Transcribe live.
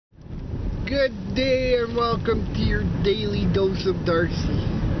Good day and welcome to your daily dose of Darcy.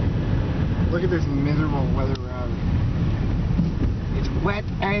 Look at this miserable weather around. It's wet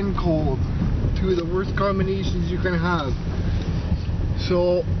and cold. Two of the worst combinations you can have.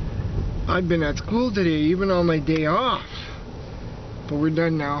 So, I've been at school today, even on my day off. But we're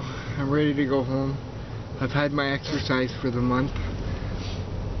done now. I'm ready to go home. I've had my exercise for the month.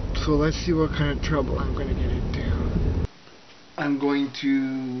 So let's see what kind of trouble I'm going to get into. I'm going to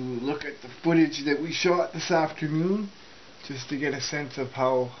look at the footage that we shot this afternoon just to get a sense of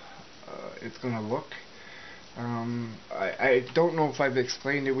how it's going to look. I don't know if I've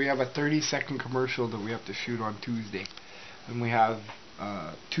explained it. We have a 30-second commercial that we have to shoot on Tuesday. And we have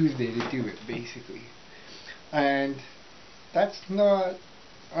Tuesday to do it, basically. And that's not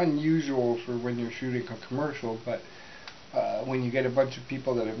unusual for when you're shooting a commercial, but when you get a bunch of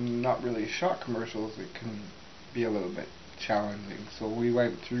people that have not really shot commercials, it can be a little bit challenging. So we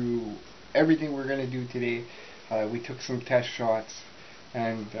went through everything we're going to do today. We took some test shots,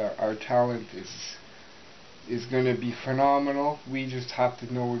 and our talent is going to be phenomenal. We just have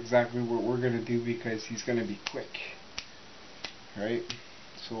to know exactly what we're going to do because he's going to be quick. Right?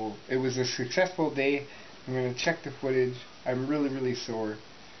 So it was a successful day. I'm going to check the footage. I'm really sore.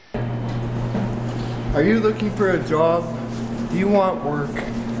 Are you looking for a job? Do you want work?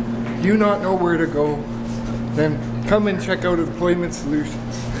 Do you not know where to go? Then come and check out Employment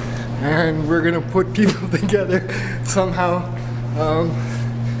Solutions. And we're going to put people together somehow.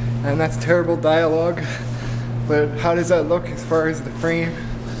 And that's terrible dialogue. But how does that look as far as the frame?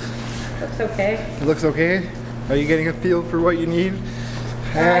 Looks okay. It looks okay? Are you getting a feel for what you need?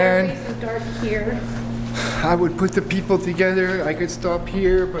 And your face is dark here. I would put the people together. I could stop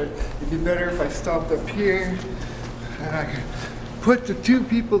here, but it'd be better if I stopped up here. And I could put the two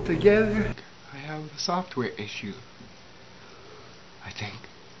people together. I have a software issue. I think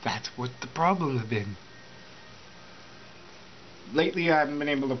that's what the problem has been. Lately I haven't been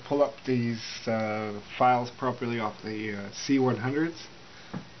able to pull up these files properly off the C100s.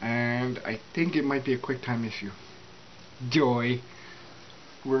 And I think it might be a QuickTime issue. Joy.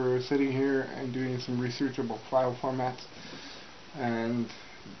 We're sitting here and doing some research about file formats, and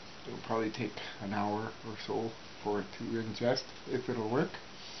it'll probably take an hour or so for it to ingest, if it'll work.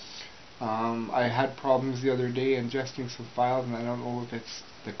 I had problems the other day ingesting some files, and I don't know if it's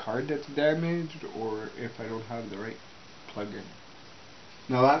the card that's damaged or if I don't have the right plugin.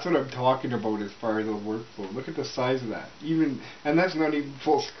 Now that's what I'm talking about as far as the workflow. Look at the size of that. And that's not even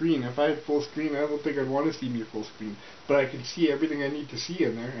full screen. If I had full screen, I don't think I'd want to see me full screen. But I can see everything I need to see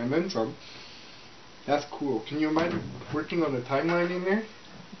in there, and then some. That's cool. Can you imagine working on a timeline in there?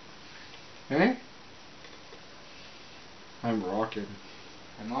 Eh? I'm rocking.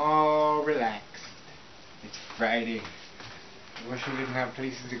 I'm all relaxed. It's Friday. I wish I didn't have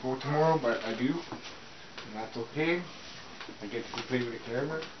places to go tomorrow, but I do. And that's okay. I get to play with the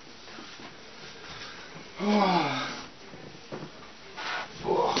camera.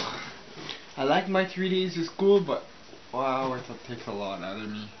 I like my 3 days of school, but wow, it takes a lot out of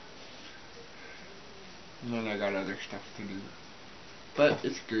me. And then I got other stuff to do. But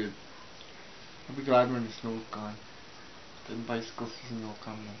it's good. I'll be glad when the snow's gone. Then bicycle season will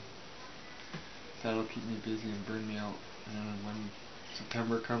come then. That'll keep me busy and burn me out. And when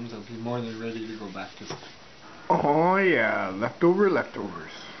September comes, I'll be more than ready to go back to school. Oh yeah, leftovers.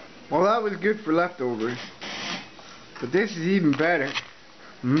 Well, that was good for leftovers. But this is even better.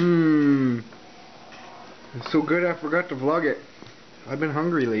 It's so good I forgot to vlog it. I've been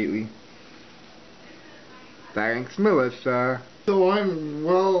hungry lately. Thanks, Melissa. So I'm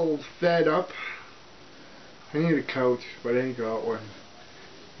well fed up. I need a couch, but I ain't got one.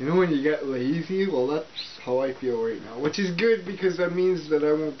 You know when you get lazy? Well, that's how I feel right now. Which is good because that means that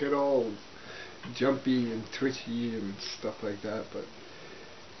I won't get all jumpy and twitchy and stuff like that, but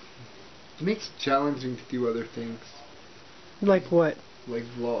it makes it challenging to do other things. Like what? Like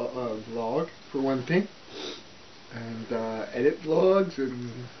vlog for one thing, and edit vlogs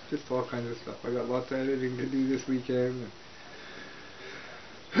and just all kinds of stuff. I got lots of editing to do this weekend.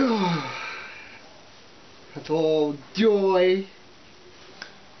 That's all joy.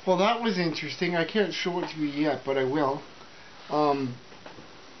 Well, that was interesting. I can't show it to you yet, but I will.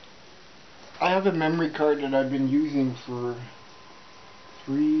 I have a memory card that I've been using for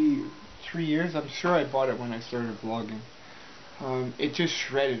three years. I'm sure I bought it when I started vlogging. It just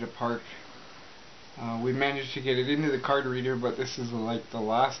shredded apart. We managed to get it into the card reader, but this is like the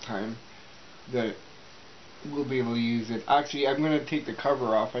last time that we'll be able to use it. Actually, I'm going to take the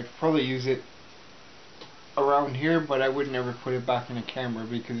cover off. I could probably use it around here, but I would never put it back in the camera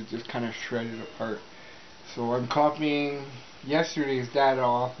because it just kind of shredded apart. So I'm copying yesterday's data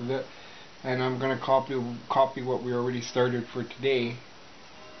off of it, and I'm gonna copy what we already started for today,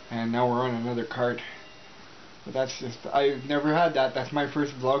 and now we're on another card. But that's just, I've never had that. That's my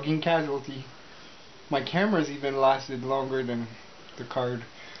first vlogging casualty. My camera's even lasted longer than the card.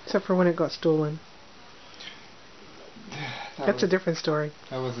 Except for when it got stolen. That's a different story.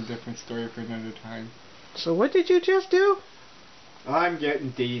 That was a different story for another time. So what did you just do? I'm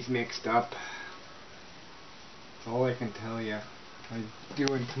getting days mixed up. That's all I can tell you. I'm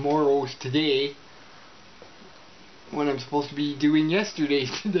doing tomorrow's today when I'm supposed to be doing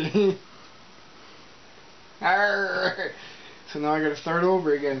yesterday's today. Arrgh. So now I gotta start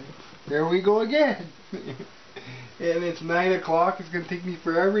over again. There we go again. And it's 9 o'clock. It's gonna take me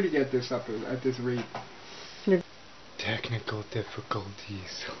forever to get this up at this rate. Technical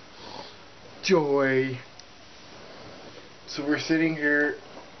difficulties. Joy. So we're sitting here,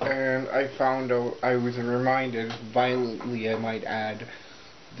 and I found out, I was reminded, violently I might add,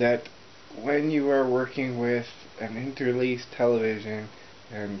 that when you are working with an interlaced television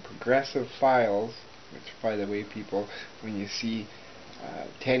and progressive files, which by the way people, when you see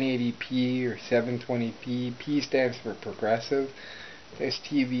 1080p or 720p, P stands for progressive. This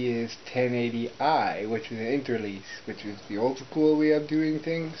TV is 1080i, which is an interlace, which is the old school way of doing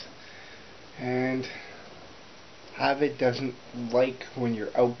things. And Avid doesn't like when you're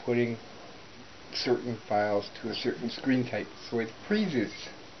outputting certain files to a certain screen type, so it freezes.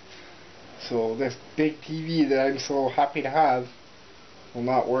 So this big TV that I'm so happy to have will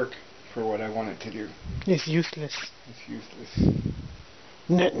not work for what I want it to do. It's useless. It's useless.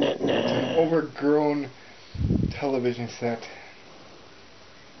 It's an overgrown television set.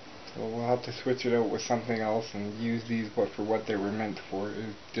 So we'll have to switch it out with something else and use these for what they were meant for,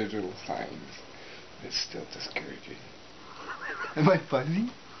 is digital signs. It's still discouraging. Am I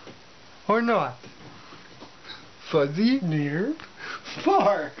fuzzy? Or not? Fuzzy? Near?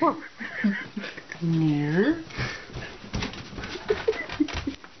 Far? Near?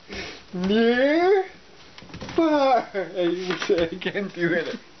 Near? Far? I wish I can't do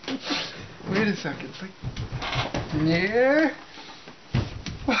it. Wait a second. Like, near?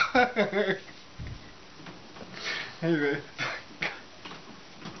 Far? Anyway.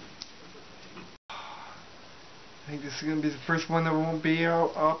 I think this is going to be the first one that won't be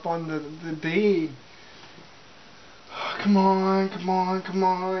up on the day. Come on, come on, come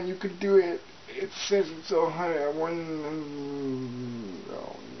on, you could do it. It says it's 100, oh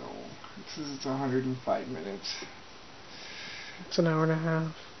no, it says it's 105 minutes. It's an hour and a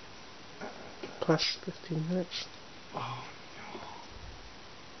half. Plus 15 minutes. Oh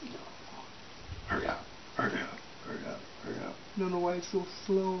no. No. Hurry up, hurry up, hurry up, hurry up. I don't know why it's so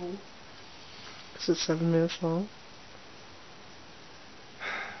slow. Because it's 7 minutes long.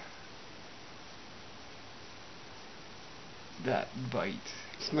 That bite.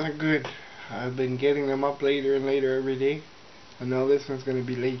 It's not good. I've been getting them up later and later every day, and now this one's going to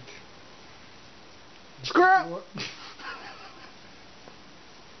be late. Squirrel!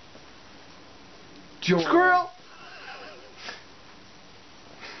 Squirrel!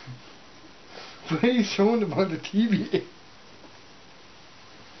 Why are you showing them on the TV?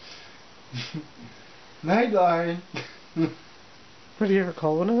 Nightline! What, do you ever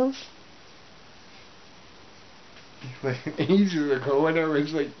call one of those? Like ages ago when I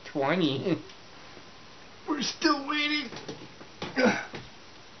was like 20. We're still waiting.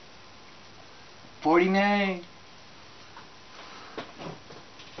 49.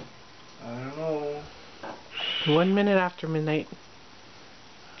 I don't know. 1 minute after midnight.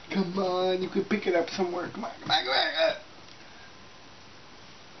 Come on, you could pick it up somewhere. Come on, come on, come on.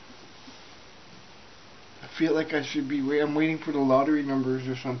 I feel like I should be I'm waiting for the lottery numbers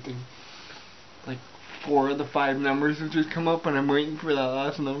or something. Like 4 of the 5 numbers have just come up and I'm waiting for that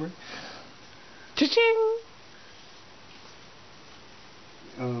last number. Cha-ching!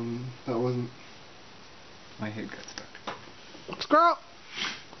 That wasn't... My head got stuck. Squirrel!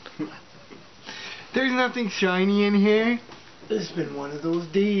 There's nothing shiny in here. It's been one of those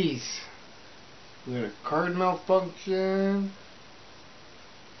days. We had a card malfunction.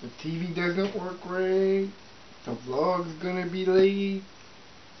 The TV doesn't work right. The vlog's gonna be late.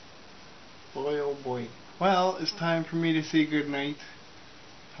 Boy oh boy. Well, it's time for me to say goodnight.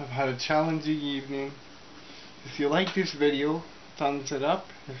 I've had a challenging evening. If you like this video, thumbs it up.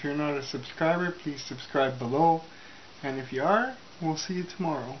 If you're not a subscriber, please subscribe below. And if you are, we'll see you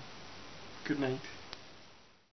tomorrow. Good night.